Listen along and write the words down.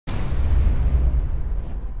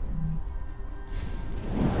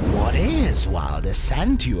is Wild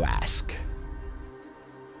Assent, you ask?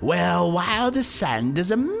 Well, Wild Assent is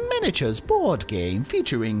a miniatures board game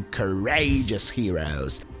featuring courageous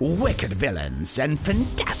heroes, wicked villains, and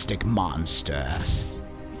fantastic monsters.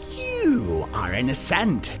 You are an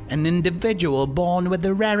Assent, an individual born with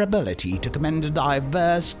the rare ability to command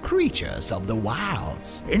diverse creatures of the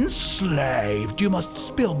wilds. Enslaved, you must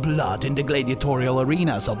spill blood in the gladiatorial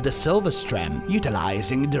arenas of the Silverstream,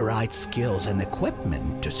 utilizing the right skills and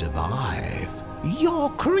equipment to survive. Your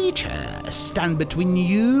creatures stand between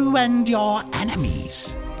you and your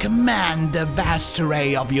enemies. Command a vast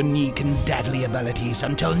array of unique and deadly abilities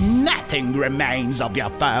until nothing remains of your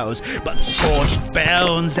foes but scorched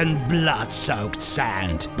bones and blood-soaked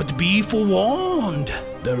sand. But be forewarned,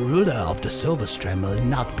 the ruler of the Silverstream will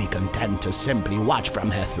not be content to simply watch from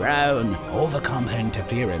her throne. Overcome her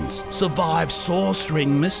interference, survive sorcering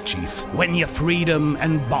mischief, win your freedom,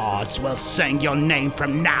 and bards will sing your name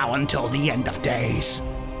from now until the end of days.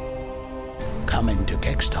 Coming to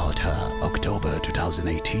Kickstarter, October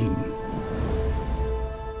 2018.